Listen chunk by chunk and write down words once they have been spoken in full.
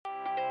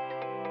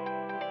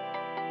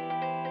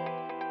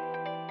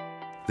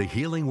The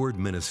Healing Word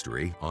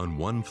Ministry on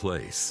One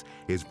Place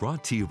is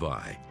brought to you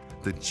by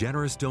the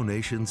generous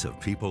donations of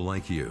people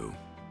like you.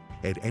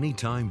 At any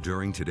time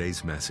during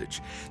today's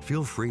message,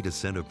 feel free to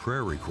send a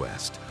prayer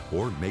request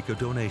or make a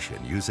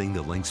donation using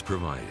the links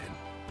provided.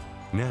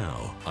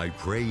 Now, I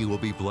pray you will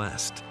be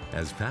blessed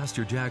as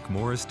Pastor Jack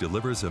Morris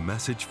delivers a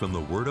message from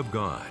the Word of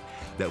God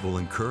that will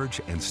encourage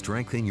and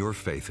strengthen your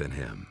faith in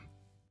Him.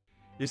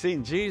 You see,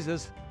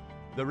 Jesus,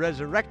 the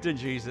resurrected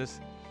Jesus,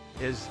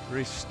 is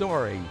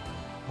restoring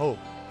hope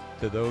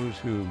to those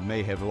who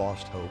may have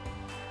lost hope.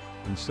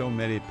 And so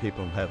many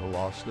people have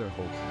lost their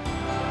hope.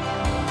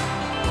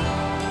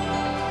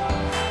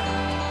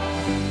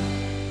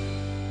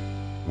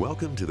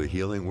 Welcome to the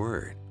Healing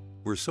Word.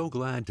 We're so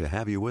glad to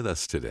have you with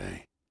us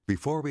today.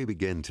 Before we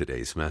begin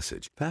today's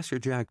message, Pastor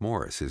Jack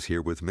Morris is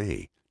here with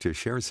me to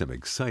share some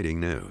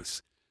exciting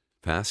news.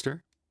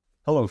 Pastor?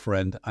 Hello,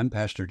 friend. I'm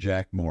Pastor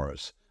Jack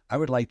Morris. I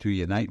would like to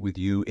unite with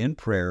you in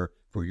prayer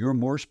for your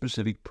more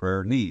specific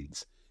prayer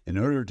needs. In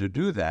order to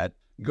do that,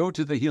 go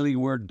to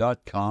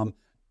thehealingword.com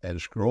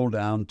and scroll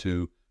down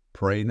to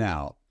Pray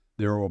Now.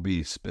 There will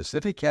be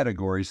specific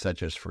categories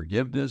such as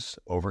forgiveness,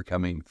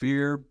 overcoming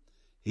fear,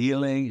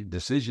 healing,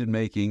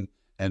 decision-making,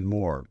 and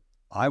more.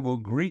 I will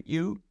greet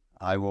you,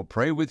 I will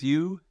pray with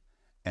you,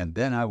 and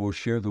then I will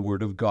share the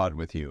Word of God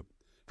with you.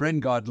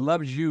 Friend, God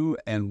loves you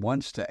and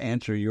wants to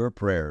answer your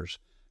prayers.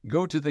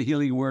 Go to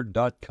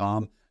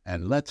thehealingword.com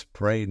and let's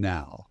pray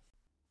now.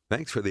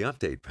 Thanks for the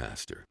update,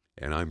 Pastor,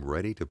 and I'm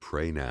ready to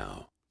pray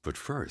now. But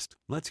first,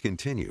 let's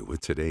continue with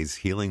today's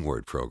Healing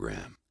Word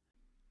program.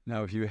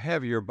 Now, if you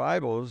have your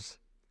Bibles,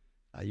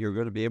 you're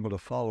going to be able to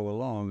follow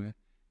along.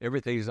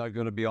 Everything's not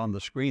going to be on the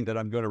screen that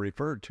I'm going to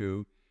refer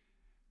to,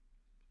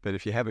 but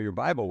if you have your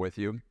Bible with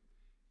you,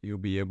 you'll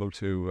be able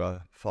to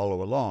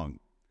follow along.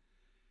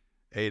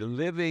 A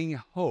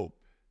living hope.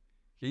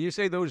 Can you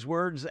say those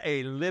words?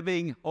 A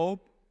living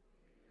hope?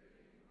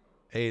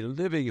 A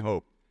living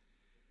hope.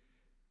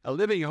 A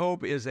living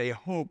hope is a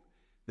hope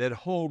that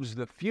holds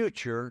the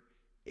future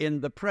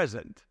in the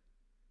present.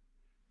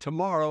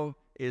 Tomorrow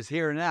is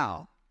here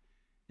now.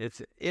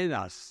 It's in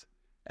us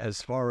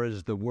as far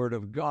as the Word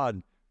of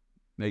God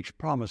makes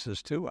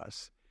promises to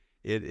us.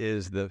 It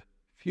is the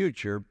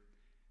future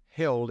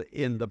held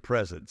in the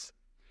present.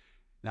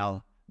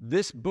 Now,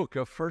 this book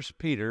of 1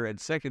 Peter and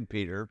 2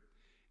 Peter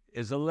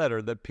is a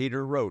letter that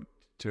Peter wrote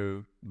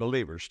to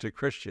believers, to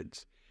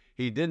Christians.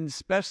 He didn't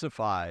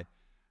specify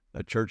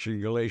a church in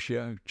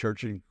Galatia, a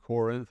church in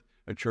Corinth,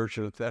 a church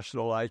in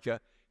Thessalonica.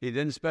 He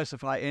didn't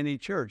specify any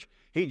church.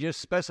 He just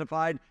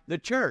specified the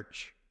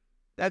church.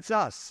 That's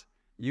us,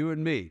 you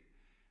and me.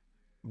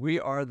 We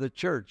are the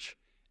church.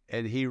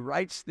 And he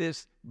writes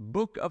this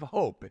book of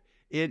hope.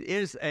 It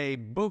is a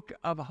book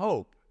of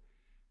hope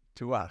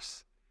to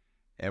us.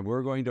 And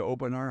we're going to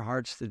open our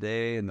hearts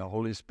today, and the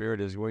Holy Spirit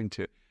is going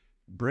to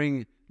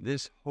bring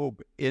this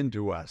hope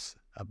into us,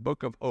 a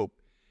book of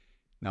hope.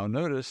 Now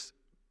notice,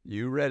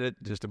 you read it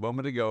just a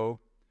moment ago,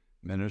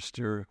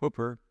 Minister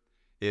Hooper.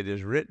 It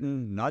is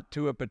written not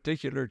to a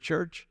particular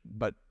church,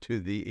 but to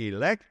the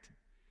elect,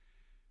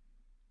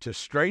 to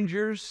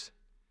strangers,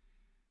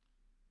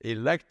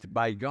 elect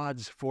by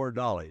God's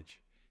foreknowledge.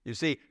 You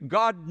see,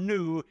 God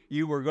knew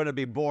you were going to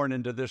be born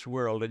into this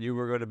world and you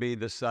were going to be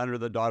the son or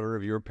the daughter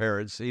of your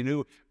parents. He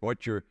knew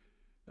what your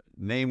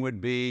name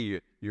would be,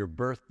 your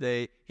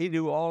birthday. He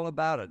knew all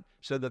about it.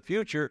 So the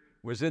future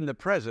was in the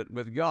present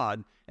with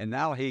God, and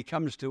now He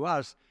comes to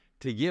us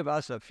to give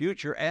us a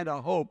future and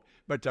a hope,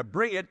 but to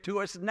bring it to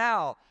us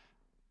now.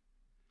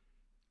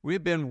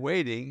 We've been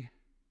waiting,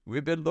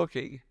 we've been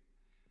looking,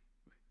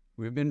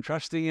 we've been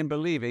trusting and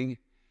believing,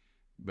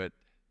 but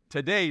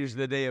today is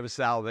the day of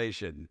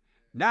salvation.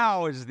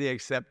 Now is the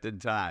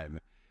accepted time.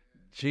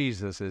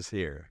 Jesus is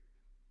here.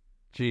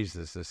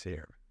 Jesus is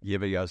here,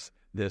 giving us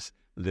this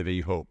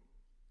living hope.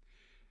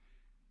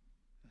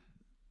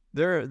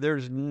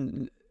 There's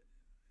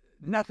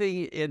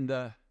nothing in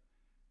the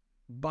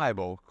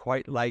Bible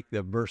quite like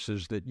the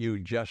verses that you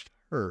just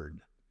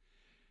heard.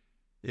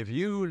 If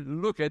you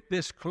look at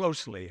this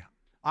closely,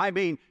 I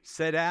mean,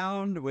 sit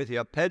down with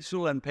your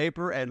pencil and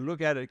paper and look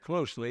at it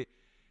closely,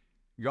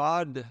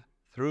 God,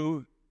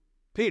 through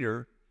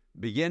Peter,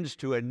 begins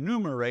to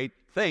enumerate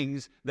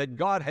things that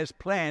God has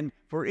planned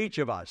for each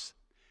of us.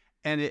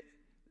 And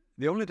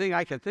the only thing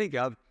I can think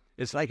of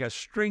is like a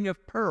string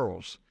of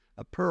pearls,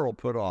 a pearl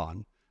put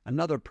on,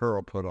 another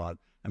pearl put on,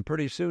 and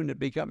pretty soon it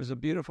becomes a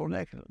beautiful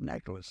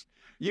necklace.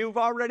 You've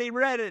already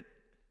read it.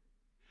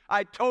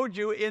 I told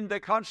you in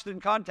the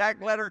constant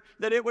contact letter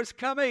that it was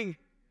coming.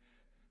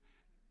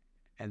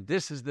 And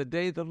this is the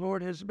day the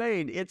Lord has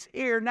made. It's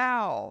here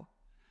now.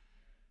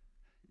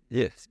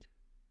 Yes.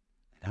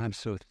 And I'm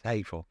so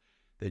thankful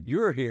that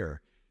you're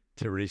here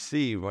to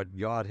receive what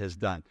God has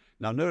done.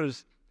 Now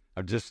notice,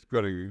 I'm just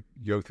going to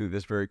go through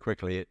this very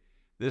quickly.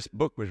 This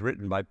book was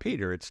written by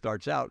Peter. It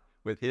starts out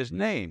with his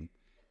name.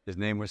 His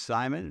name was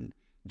Simon.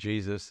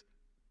 Jesus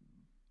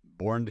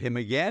born him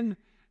again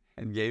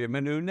and gave him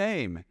a new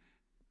name,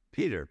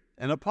 Peter,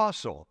 an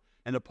apostle.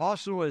 An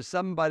apostle is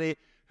somebody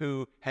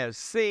who has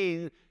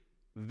seen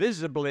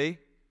visibly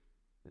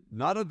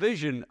not a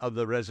vision of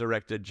the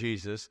resurrected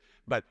Jesus,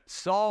 but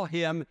saw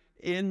him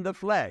in the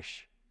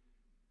flesh.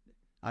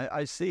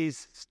 I see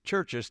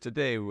churches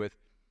today with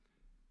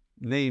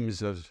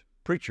names of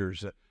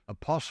preachers,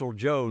 Apostle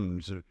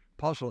Jones,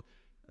 Apostle,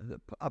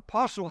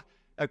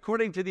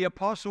 according to the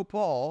Apostle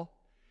Paul,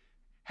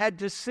 had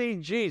to see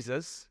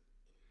Jesus,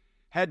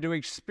 had to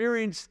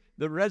experience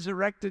the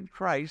resurrected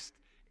Christ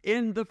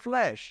in the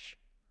flesh.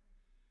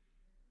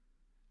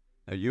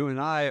 Now, you and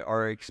I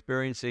are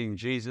experiencing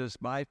Jesus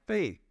by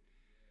faith,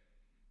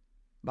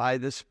 by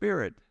the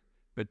Spirit,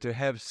 but to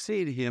have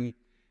seen him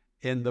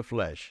in the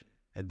flesh,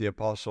 and the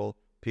Apostle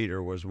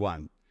Peter was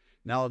one.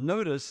 Now,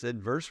 notice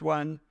in verse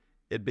 1,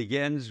 it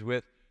begins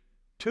with,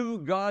 to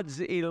God's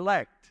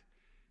elect.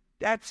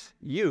 That's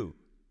you.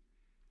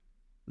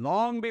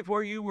 Long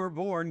before you were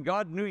born,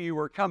 God knew you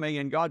were coming,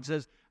 and God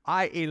says,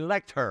 I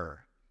elect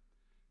her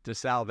to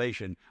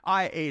salvation.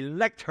 I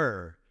elect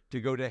her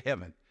to go to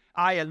heaven.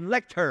 I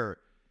elect her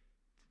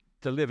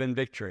to live in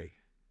victory.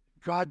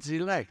 God's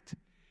elect.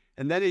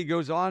 And then he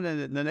goes on,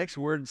 and the next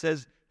word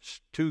says,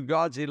 to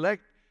God's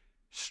elect,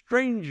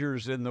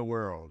 strangers in the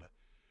world.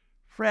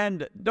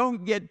 Friend,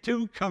 don't get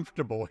too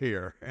comfortable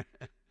here.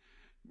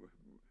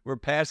 We're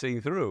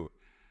passing through.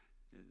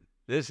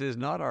 This is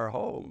not our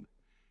home.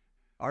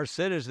 Our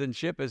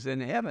citizenship is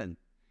in heaven.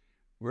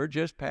 We're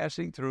just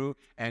passing through,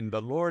 and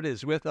the Lord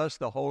is with us,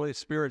 the Holy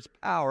Spirit's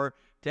power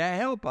to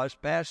help us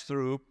pass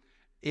through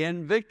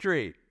in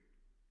victory.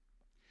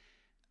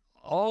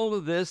 All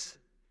of this,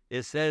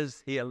 it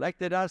says he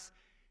elected us,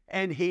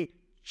 and he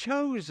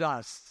chose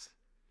us.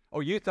 Oh,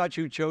 you thought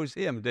you chose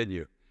him, didn't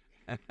you?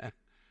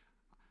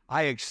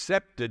 I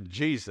accepted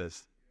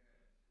Jesus.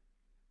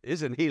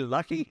 Isn't he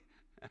lucky?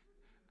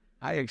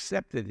 I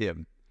accepted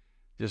him,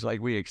 just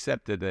like we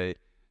accepted a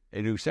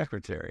new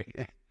secretary.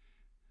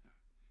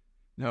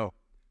 No,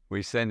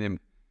 we sent him.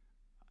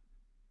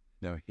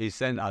 No, he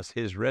sent us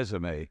his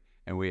resume,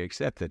 and we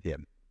accepted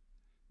him.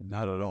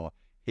 Not at all.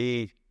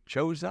 He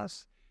chose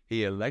us.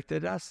 He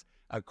elected us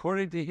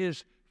according to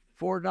his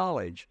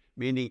foreknowledge,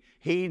 meaning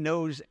he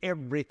knows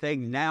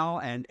everything now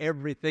and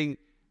everything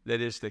that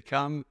is to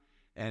come,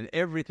 and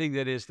everything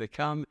that is to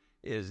come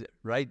is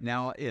right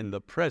now in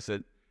the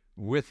present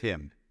with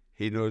him.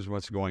 He knows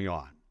what's going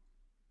on.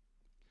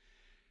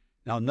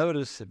 Now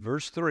notice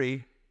verse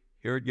 3,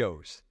 here it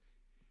goes.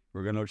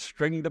 We're going to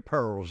string the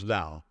pearls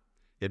now.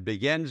 It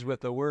begins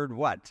with the word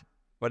what?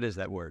 What is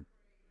that word?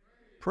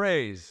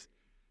 Praise.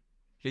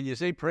 Can you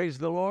say praise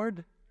the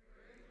Lord?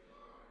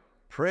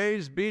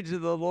 Praise be to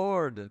the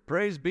Lord.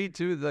 Praise be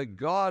to the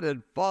God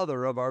and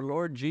Father of our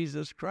Lord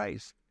Jesus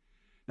Christ.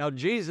 Now,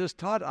 Jesus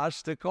taught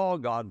us to call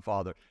God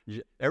Father.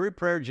 Every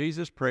prayer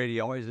Jesus prayed, he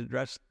always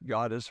addressed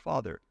God as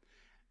Father.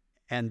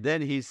 And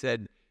then he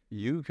said,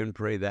 you can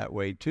pray that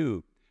way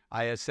too.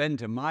 I ascend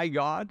to my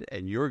God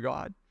and your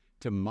God,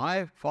 to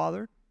my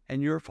Father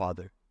and your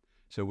Father.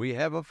 So we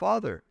have a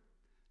Father.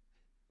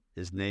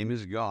 His name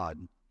is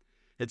God.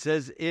 It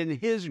says, in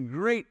his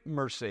great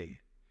mercy.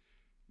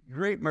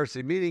 Great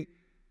mercy, meaning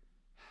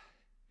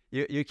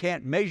you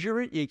can't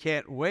measure it, you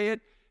can't weigh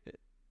it.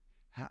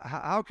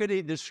 How could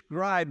he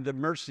describe the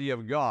mercy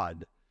of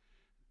God?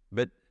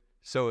 But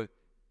so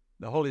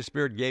the Holy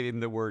Spirit gave him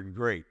the word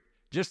great.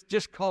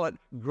 Just call it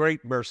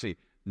great mercy,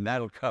 and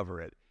that'll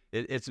cover it.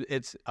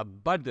 It's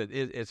abundant.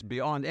 It's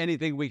beyond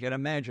anything we can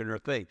imagine or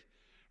think.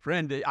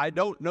 Friend, I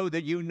don't know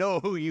that you know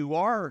who you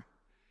are.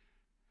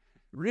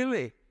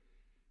 Really.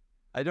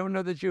 I don't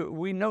know that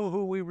we know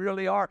who we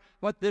really are,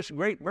 what this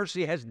great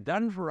mercy has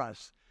done for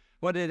us,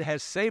 what it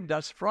has saved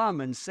us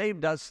from and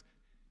saved us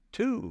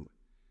to.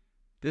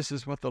 This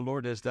is what the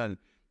Lord has done.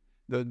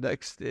 The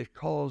next, it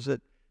calls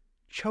it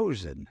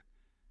chosen.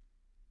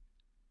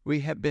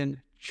 We have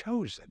been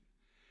chosen.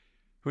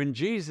 When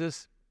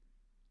Jesus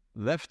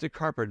left the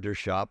carpenter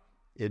shop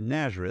in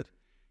Nazareth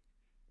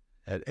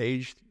at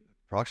age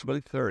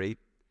approximately 30,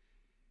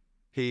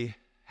 he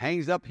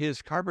hangs up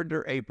his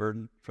carpenter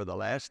apron for the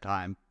last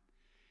time.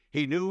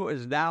 He knew it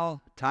was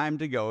now time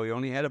to go. He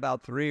only had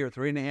about 3 or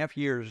 3.5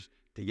 years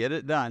to get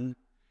it done.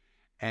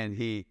 And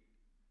he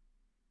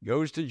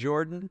goes to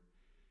Jordan.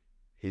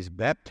 He's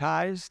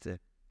baptized.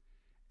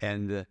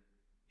 And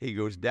he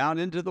goes down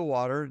into the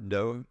water,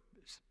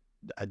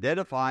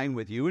 identifying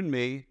with you and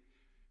me,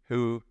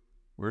 who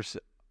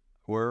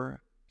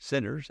were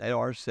sinners, and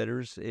are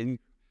sinners,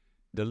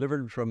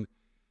 delivered from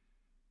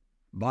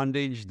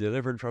bondage,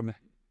 delivered from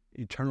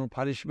eternal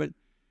punishment.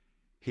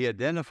 He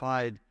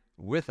identified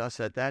with us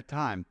at that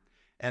time.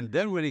 And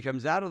then when he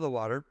comes out of the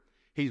water,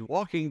 he's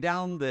walking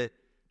down the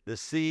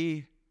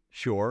sea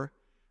shore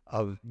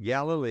of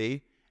Galilee,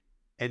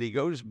 and he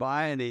goes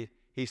by and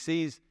he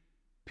sees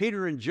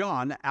Peter and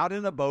John out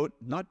in a boat,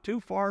 not too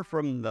far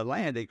from the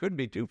land. They couldn't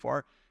be too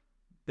far.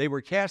 They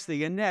were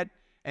casting a net,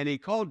 and he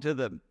called to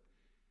them,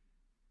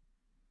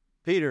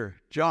 Peter,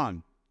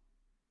 John,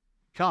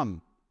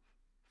 come,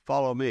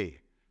 follow me.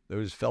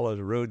 Those fellows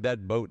rowed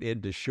that boat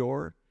into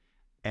shore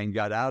and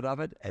got out of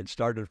it and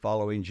started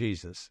following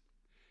Jesus.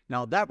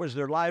 Now, that was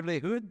their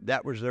livelihood.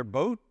 That was their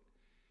boat.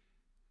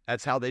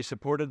 That's how they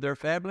supported their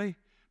family.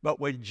 But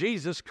when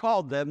Jesus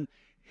called them,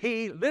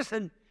 he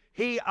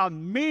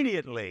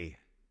immediately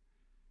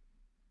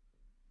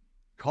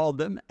called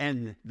them,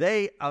 and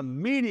they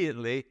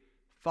immediately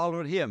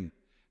followed him.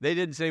 They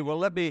didn't say, well,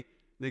 let me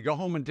go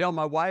home and tell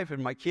my wife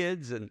and my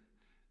kids, and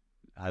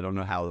I don't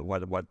know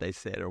what they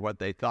said or what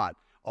they thought.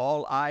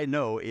 All I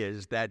know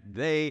is that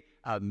they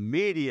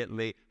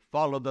immediately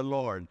followed the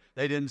Lord.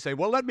 They didn't say,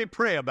 well, let me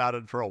pray about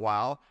it for a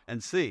while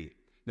and see.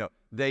 No,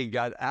 they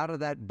got out of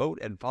that boat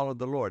and followed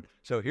the Lord.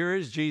 So here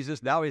is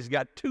Jesus. Now he's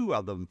got two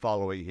of them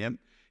following him.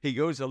 He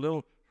goes a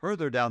little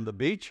further down the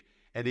beach,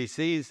 and he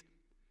sees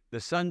the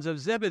sons of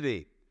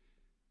Zebedee,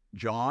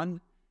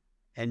 John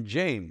and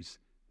James.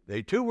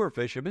 They too were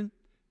fishermen.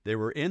 They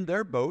were in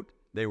their boat.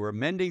 They were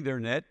mending their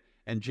net,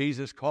 and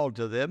Jesus called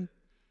to them,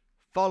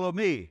 follow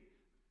me.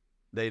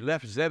 They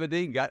left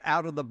Zebedee, got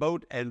out of the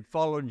boat, and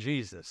followed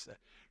Jesus.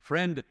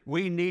 Friend,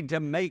 we need to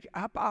make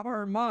up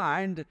our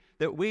mind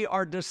that we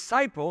are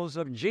disciples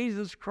of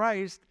Jesus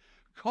Christ,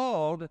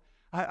 called.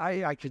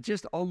 I could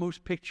just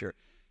almost picture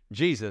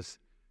Jesus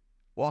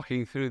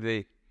walking through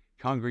the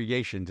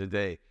congregation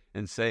today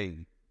and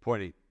saying,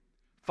 pointing,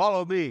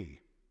 follow me,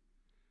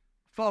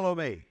 follow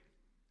me,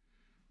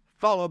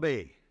 follow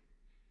me.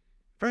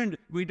 Friend,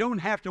 we don't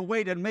have to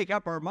wait and make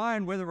up our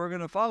mind whether we're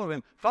going to follow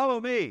him.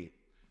 Follow me,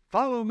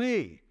 follow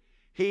me.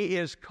 He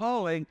is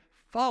calling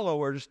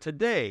followers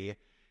today,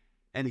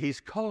 and he's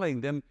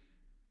calling them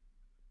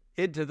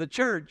into the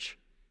church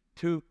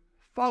to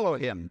follow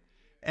him.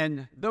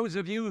 And those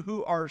of you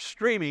who are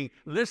streaming,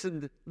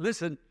 listen,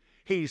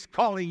 he's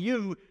calling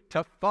you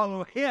to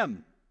follow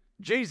him,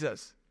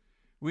 Jesus.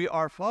 We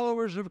are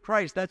followers of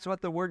Christ. That's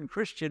what the word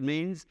Christian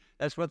means.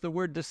 That's what the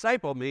word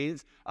disciple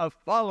means, a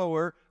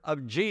follower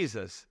of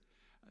Jesus.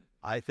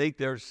 I think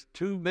there's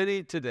too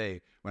many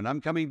today. When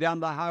I'm coming down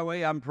the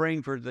highway, I'm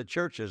praying for the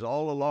churches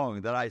all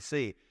along that I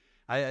see.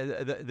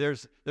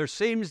 There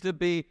seems to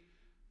be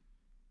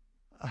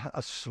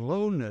a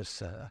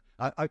slowness,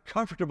 a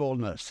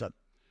comfortableness.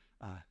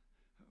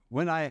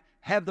 When I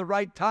have the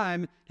right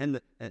time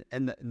and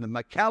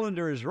my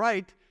calendar is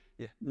right,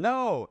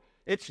 no,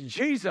 it's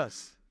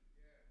Jesus.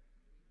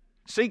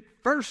 Seek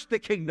first the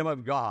kingdom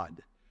of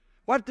God.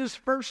 What does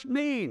first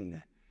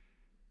mean?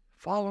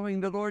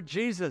 Following the Lord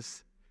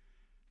Jesus,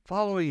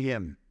 following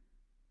him.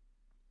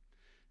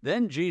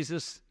 Then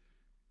Jesus,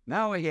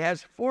 now he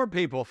has 4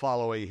 people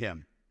following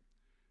him.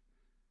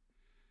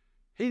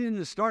 He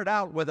didn't start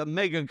out with a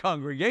mega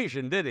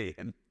congregation, did he?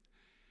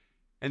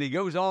 And he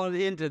goes on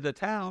into the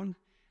town,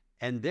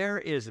 and there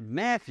is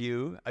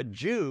Matthew, a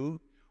Jew,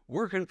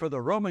 working for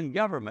the Roman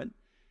government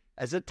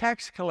as a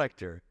tax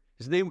collector.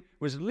 His name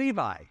was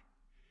Levi.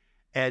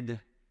 And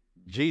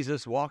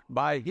Jesus walked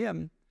by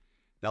him.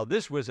 Now,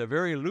 this was a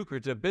very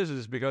lucrative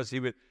business because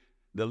the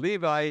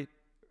Levi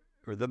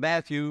or the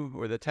Matthew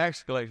or the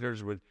tax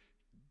collectors would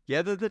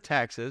gather the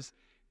taxes,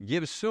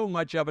 give so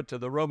much of it to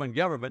the Roman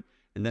government,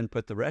 and then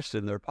put the rest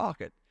in their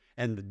pocket.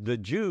 And the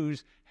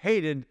Jews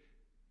hated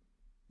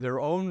their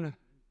own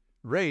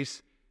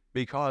race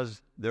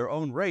because their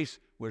own race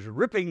was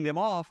ripping them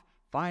off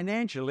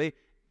financially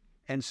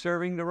and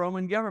serving the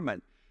Roman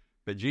government.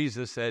 But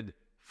Jesus said,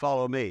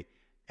 follow me.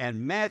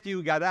 And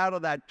Matthew got out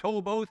of that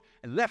towboat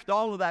and left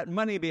all of that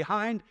money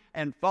behind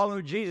and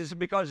followed Jesus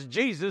because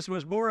Jesus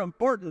was more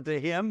important to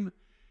him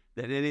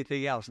than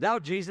anything else. Now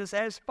Jesus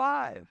has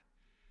 5.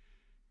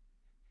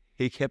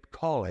 He kept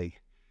calling.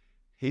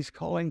 He's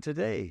calling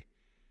today.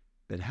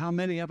 But how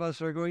many of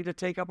us are going to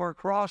take up our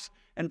cross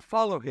and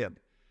follow him?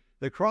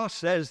 The cross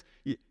says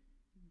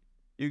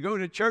you go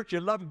to church,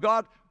 you love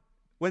God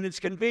when it's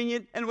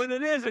convenient and when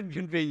it isn't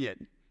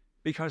convenient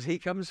because he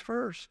comes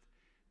first.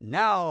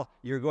 Now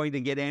you're going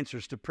to get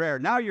answers to prayer.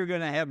 Now you're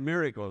going to have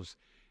miracles.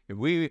 If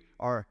we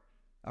are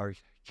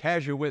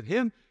casual with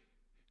him,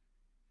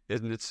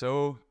 isn't it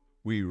so?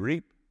 We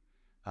reap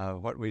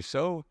what we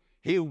sow.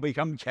 He will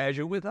become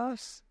casual with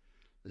us.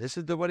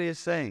 Listen to what he is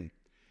saying.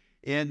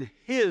 In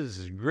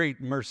his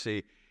great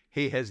mercy,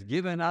 he has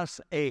given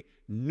us a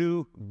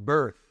new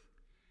birth.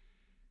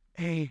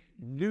 A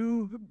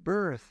new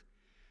birth.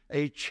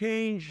 A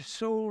change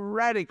so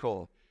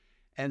radical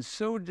and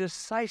so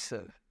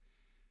decisive.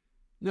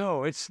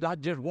 No, it's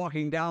not just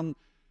walking down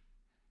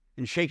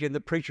and shaking the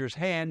preacher's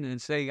hand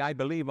and saying, I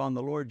believe on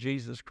the Lord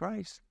Jesus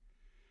Christ.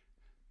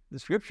 The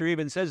scripture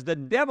even says the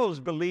devils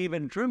believe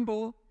and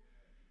tremble.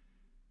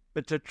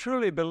 But to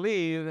truly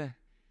believe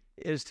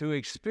is to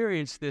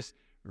experience this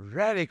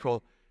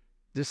radical,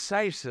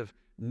 decisive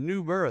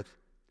new birth.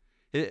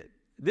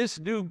 This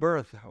new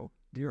birth, oh,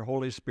 dear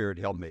Holy Spirit,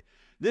 help me.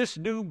 This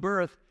new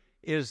birth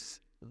is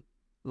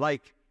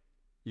like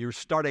you're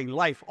starting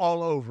life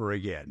all over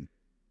again.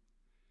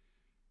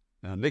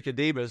 Now,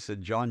 Nicodemus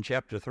in John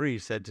chapter 3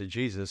 said to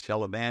Jesus,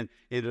 shall a man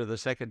enter the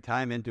second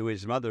time into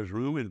his mother's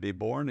womb and be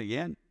born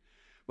again?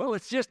 Well,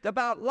 it's just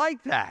about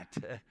like that.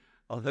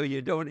 Although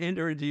you don't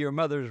enter into your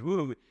mother's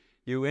womb,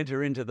 you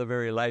enter into the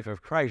very life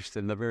of Christ,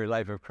 and the very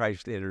life of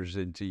Christ enters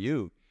into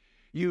you.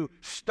 You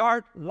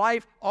start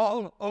life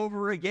all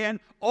over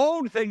again.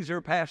 Old things are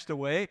passed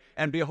away,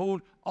 and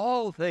behold,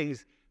 all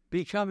things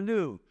become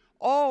new.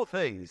 all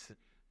things.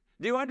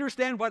 Do you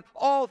understand what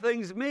all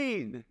things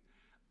mean?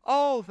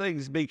 All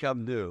things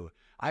become new.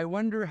 I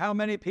wonder how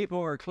many people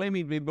are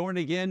claiming to be born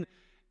again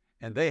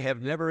and they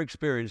have never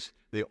experienced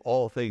the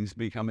all things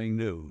becoming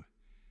new.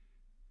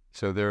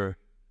 So they're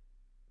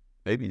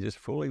maybe just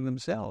fooling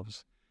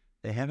themselves.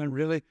 They haven't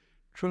really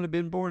truly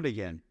been born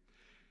again.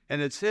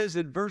 And it says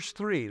in verse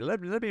 3,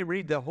 let me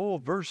read the whole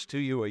verse to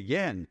you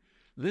again.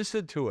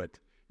 Listen to it.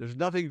 There's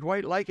nothing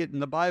quite like it in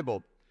the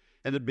Bible.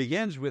 And it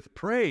begins with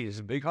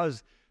praise,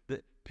 because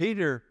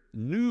Peter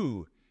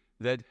knew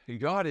that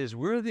God is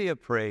worthy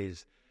of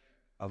praise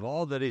of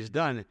all that he's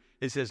done.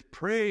 It says,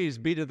 praise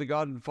be to the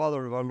God and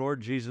Father of our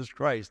Lord Jesus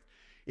Christ.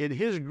 In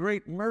his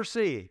great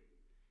mercy,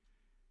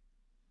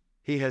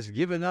 he has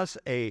given us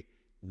a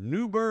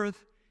new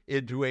birth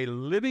into a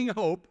living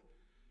hope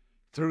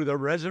through the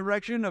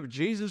resurrection of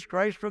Jesus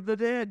Christ from the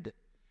dead.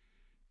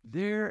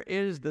 There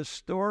is the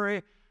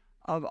story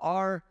of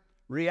our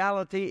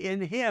reality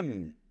in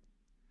him.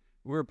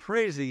 We're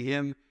praising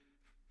him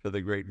for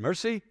the great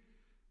mercy,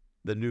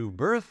 the new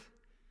birth,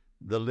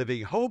 the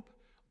living hope,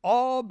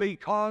 all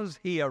because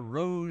he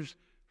arose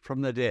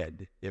from the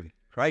dead. If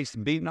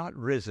Christ be not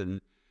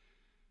risen,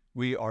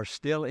 we are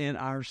still in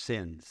our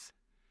sins.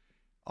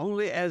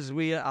 Only as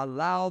we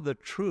allow the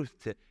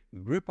truth to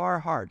grip our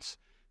hearts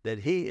that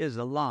he is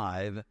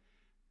alive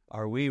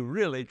are we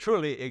really,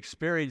 truly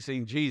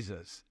experiencing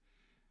Jesus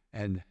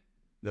and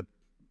the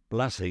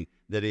blessing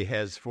that he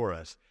has for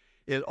us.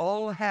 It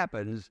all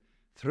happens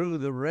through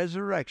the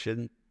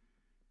resurrection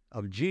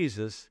of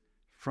Jesus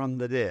from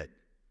the dead.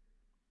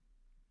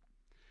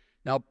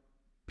 Now,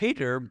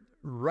 Peter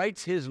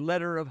writes his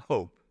letter of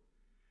hope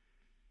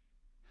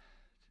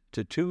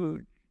to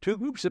two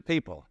groups of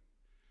people.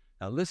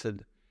 Now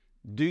listen,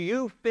 do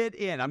you fit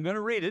in? I'm going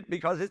to read it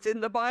because it's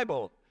in the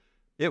Bible.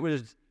 It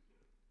was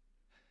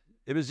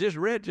just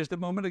read just a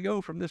moment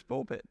ago from this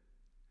pulpit.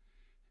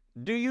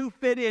 Do you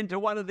fit into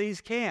one of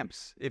these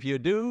camps? If you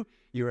do,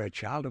 you're a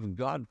child of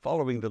God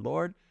following the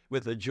Lord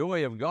with the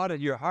joy of God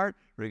in your heart,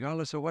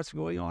 regardless of what's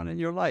going on in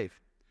your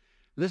life.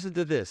 Listen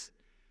to this.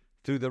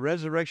 Through the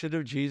resurrection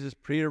of Jesus,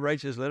 Peter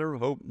writes his letter of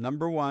hope,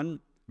 number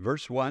 1,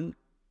 verse 1.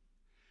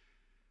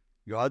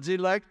 God's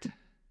elect,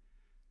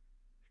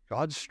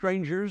 God's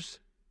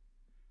strangers.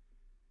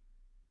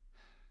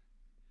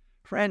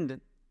 Friend,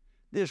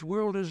 this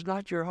world is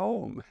not your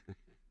home.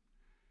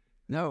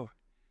 No,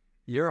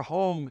 your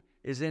home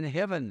is in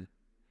heaven,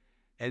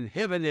 and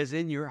heaven is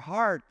in your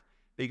heart,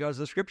 because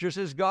the scripture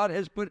says God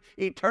has put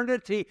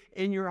eternity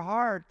in your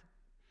heart.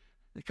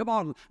 Come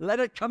on,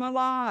 let it come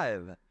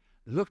alive.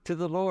 Look to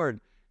the Lord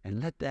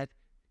and let that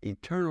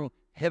eternal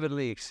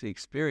heavenly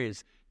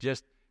experience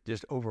just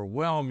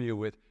overwhelm you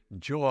with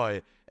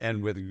joy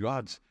and with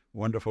God's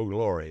wonderful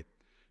glory.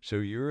 So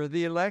you're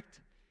the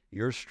elect,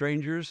 you're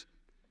strangers.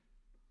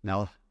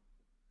 Now,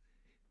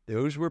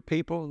 those were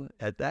people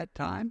at that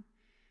time,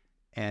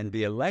 and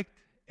the elect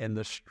and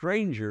the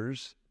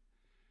strangers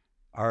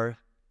are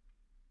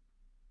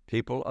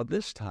people of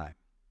this time.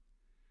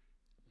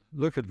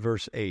 Look at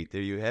verse 8. Do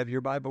you have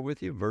your Bible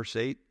with you? Verse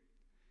 8.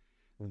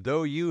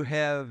 Though you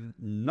have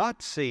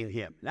not seen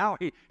him. Now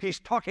he's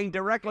talking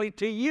directly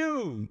to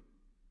you.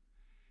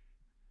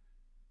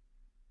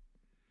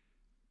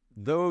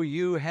 Though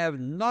you have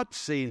not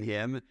seen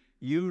him,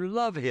 you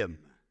love him.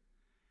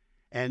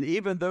 And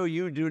even though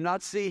you do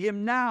not see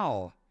him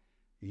now,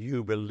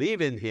 you believe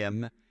in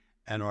him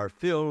and are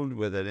filled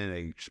with an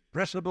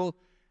inexpressible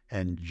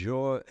and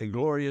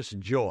glorious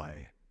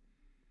joy.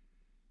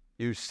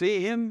 You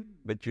see him,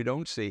 but you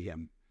don't see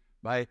him.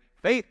 By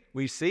faith,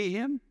 we see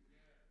him,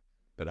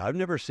 but I've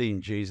never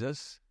seen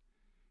Jesus.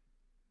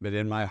 But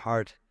in my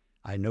heart,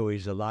 I know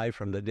he's alive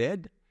from the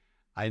dead.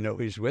 I know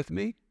he's with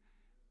me.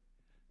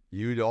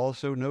 You'd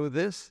also know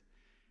this.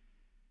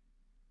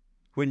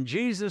 When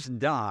Jesus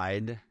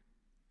died,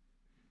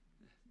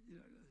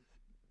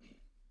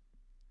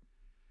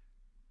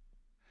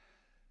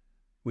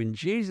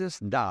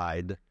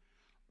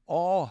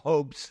 all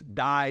hopes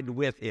died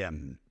with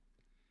him.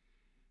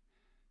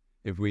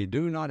 If we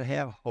do not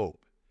have hope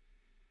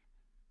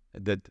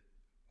that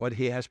what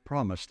he has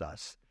promised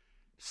us,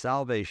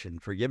 salvation,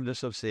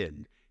 forgiveness of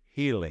sin,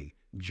 healing,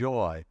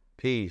 joy,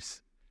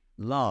 peace,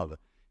 love,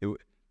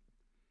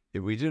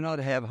 if we do not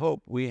have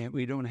hope,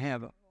 we don't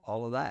have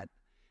all of that.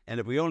 And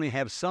if we only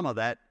have some of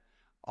that,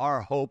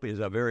 our hope is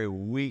a very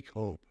weak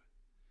hope.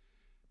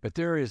 But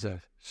there is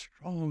a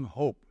strong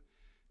hope,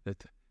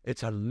 that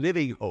it's a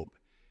living hope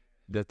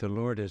that the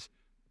Lord is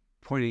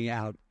pointing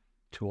out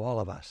to all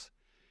of us.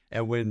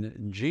 And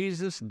when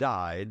Jesus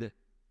died,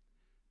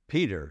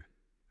 Peter,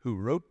 who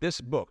wrote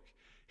this book,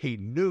 he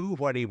knew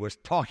what he was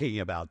talking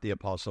about, the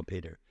Apostle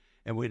Peter.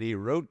 And when he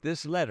wrote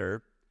this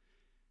letter,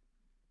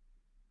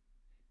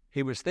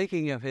 he was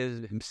thinking of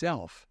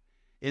himself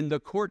in the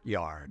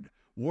courtyard,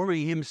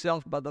 warming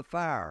himself by the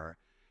fire,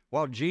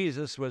 while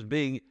Jesus was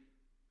being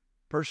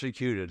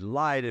persecuted,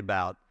 lied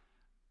about.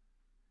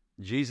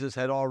 Jesus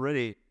had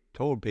already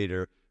told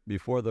Peter,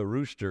 before the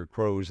rooster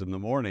crows in the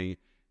morning,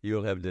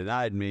 you'll have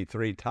denied me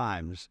 3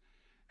 times.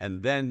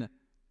 And then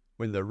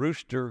when the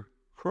rooster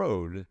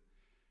crowed,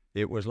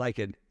 it was like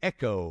an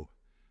echo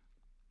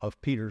of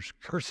Peter's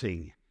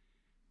cursing.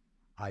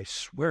 I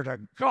swear to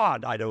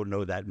God, I don't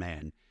know that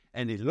man.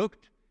 And he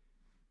looked,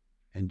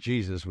 and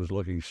Jesus was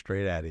looking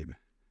straight at him.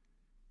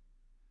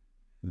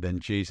 Then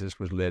Jesus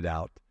was led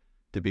out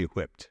to be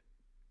whipped.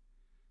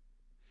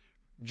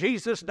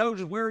 Jesus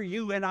knows where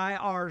you and I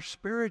are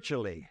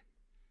spiritually.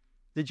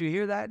 Did you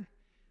hear that?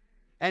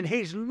 And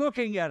he's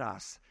looking at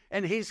us,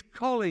 and he's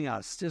calling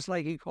us, just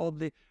like he called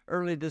the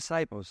early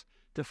disciples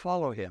to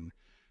follow him.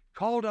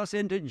 Called us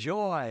into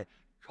joy,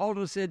 called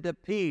us into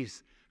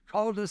peace,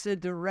 called us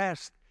into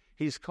rest.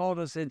 He's called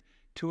us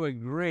into a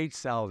great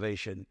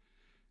salvation.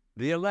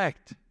 The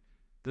elect,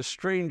 the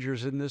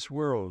strangers in this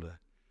world.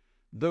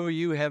 Though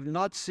you have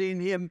not seen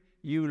him,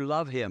 you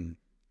love him.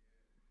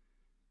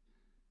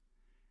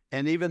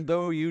 And even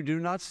though you do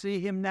not see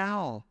him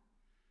now,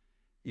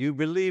 you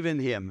believe in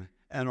him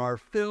and are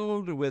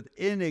filled with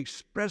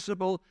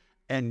inexpressible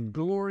and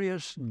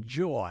glorious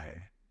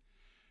joy.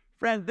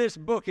 Friend, this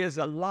book is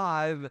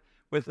alive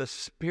with the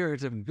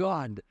Spirit of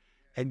God,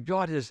 and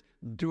God is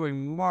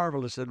doing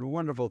marvelous and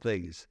wonderful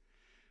things.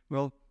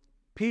 Well,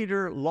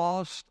 Peter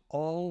lost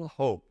all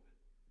hope.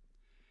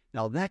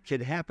 Now, that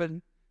could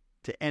happen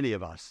to any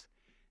of us.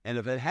 And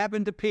if it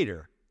happened to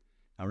Peter,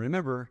 now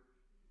remember,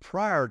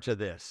 prior to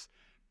this,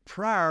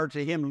 prior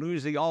to him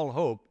losing all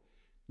hope,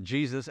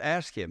 Jesus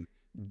asked him,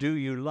 do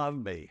you love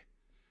me?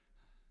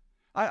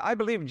 I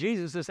believe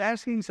Jesus is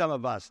asking some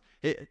of us,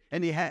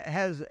 and he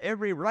has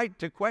every right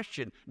to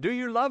question, do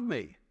you love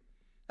me?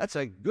 That's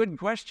a good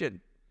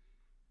question.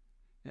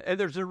 And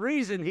there's a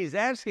reason he's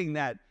asking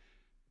that,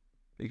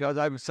 because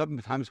I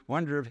sometimes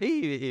wonder if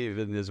he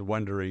even is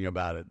wondering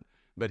about it.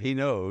 But he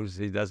knows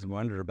he doesn't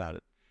wonder about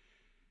it.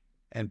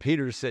 And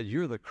Peter said,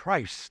 you're the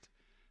Christ,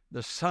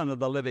 the Son of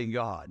the living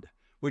God,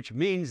 which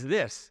means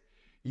this: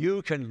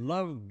 you can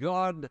love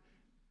God,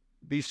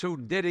 be so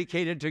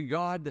dedicated to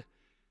God,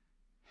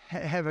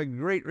 have a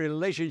great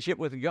relationship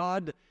with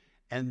God,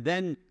 and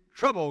then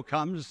trouble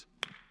comes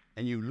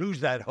and you lose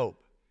that hope.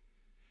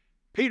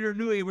 Peter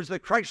knew he was the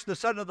Christ, the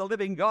Son of the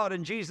living God,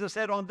 and Jesus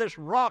said, on this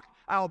rock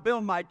I'll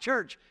build my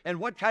church. And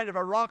what kind of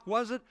a rock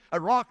was it? A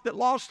rock that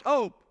lost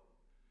hope.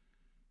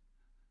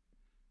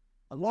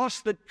 A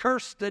lost that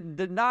cursed and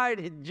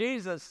denied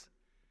Jesus.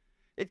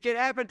 It can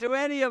happen to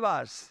any of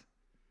us.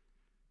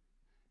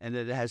 And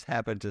it has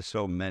happened to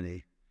so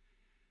many.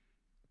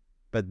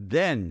 But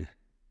then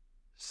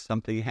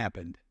something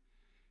happened.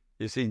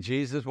 You see,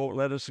 Jesus won't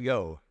let us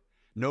go,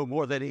 no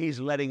more than he's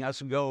letting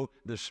us go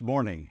this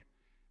morning.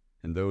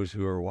 And those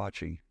who are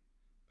watching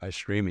by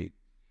streaming,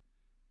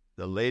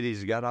 the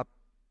ladies got up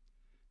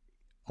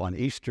on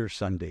Easter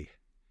Sunday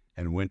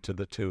and went to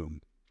the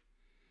tomb.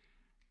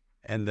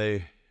 And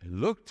they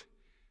looked,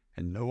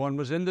 and no one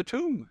was in the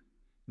tomb.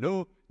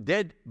 No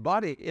dead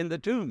body in the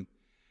tomb.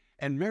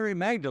 And Mary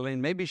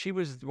Magdalene, maybe she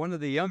was one of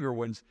the younger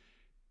ones,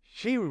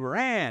 she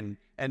ran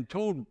and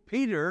told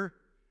Peter,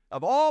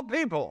 of all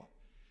people,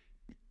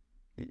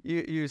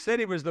 you said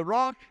he was the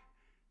rock,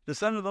 the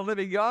Son of the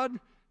living God,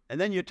 and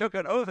then you took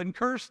an oath and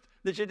cursed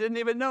that you didn't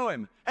even know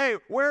him. Hey,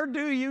 where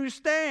do you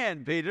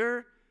stand,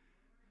 Peter?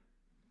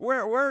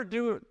 Where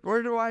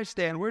do I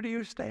stand? Where do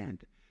you stand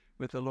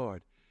with the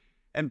Lord?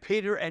 And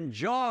Peter and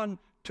John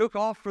took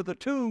off for the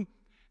tomb,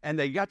 and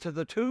they got to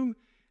the tomb,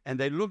 and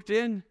they looked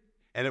in,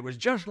 and it was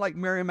just like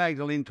Mary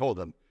Magdalene told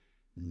them.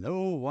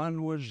 No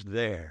one was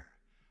there.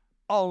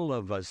 All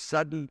of a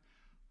sudden,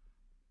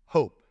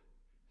 hope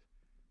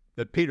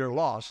that Peter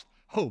lost,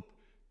 hope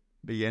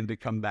began to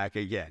come back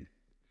again.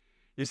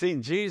 You see,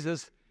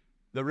 Jesus,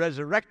 the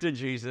resurrected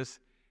Jesus,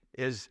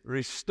 is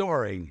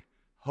restoring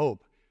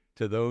hope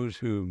to those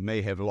who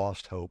may have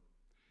lost hope.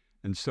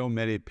 And so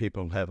many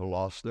people have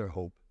lost their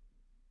hope.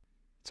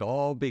 It's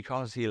all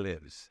because he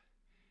lives.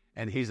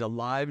 And he's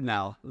alive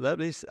now.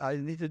 I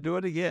need to do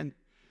it again.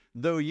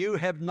 Though you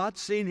have not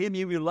seen him,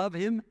 you will love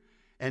him.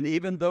 And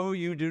even though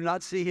you do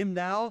not see him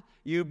now,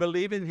 you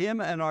believe in him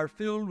and are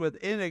filled with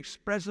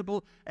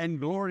inexpressible and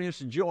glorious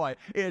joy.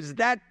 Is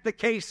that the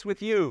case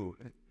with you?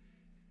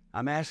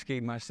 I'm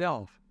asking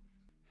myself.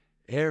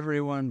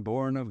 Everyone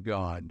born of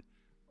God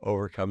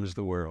overcomes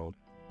the world.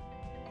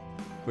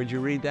 Would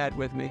you read that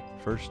with me?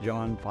 1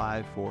 John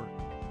 5:4.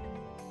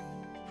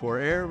 For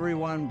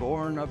everyone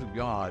born of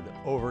God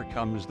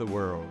overcomes the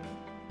world.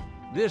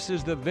 This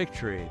is the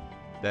victory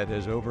that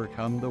has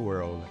overcome the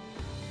world,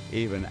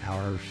 even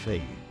our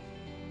faith.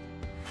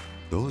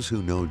 Those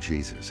who know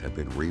Jesus have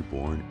been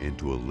reborn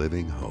into a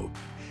living hope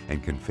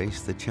and can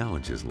face the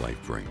challenges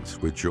life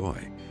brings with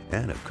joy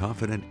and a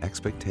confident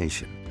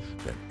expectation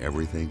that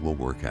everything will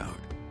work out.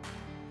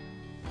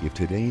 If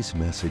today's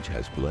message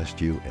has blessed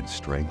you and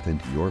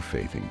strengthened your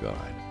faith in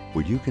God,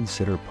 would you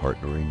consider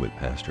partnering with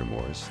Pastor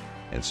Morris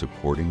and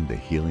supporting the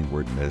Healing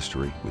Word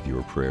Ministry with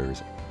your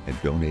prayers and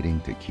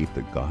donating to keep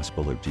the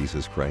gospel of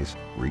Jesus Christ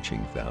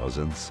reaching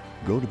thousands?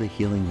 Go to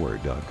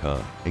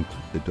thehealingword.com and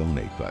click the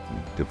donate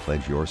button to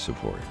pledge your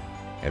support.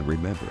 And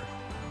remember,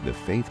 the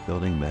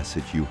faith-building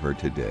message you heard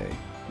today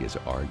is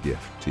our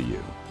gift to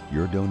you.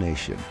 Your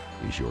donation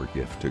is your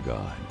gift to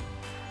God.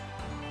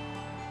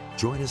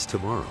 Join us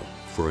tomorrow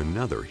for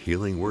another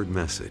Healing Word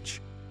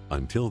message.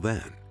 Until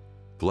then,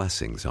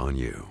 blessings on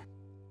you.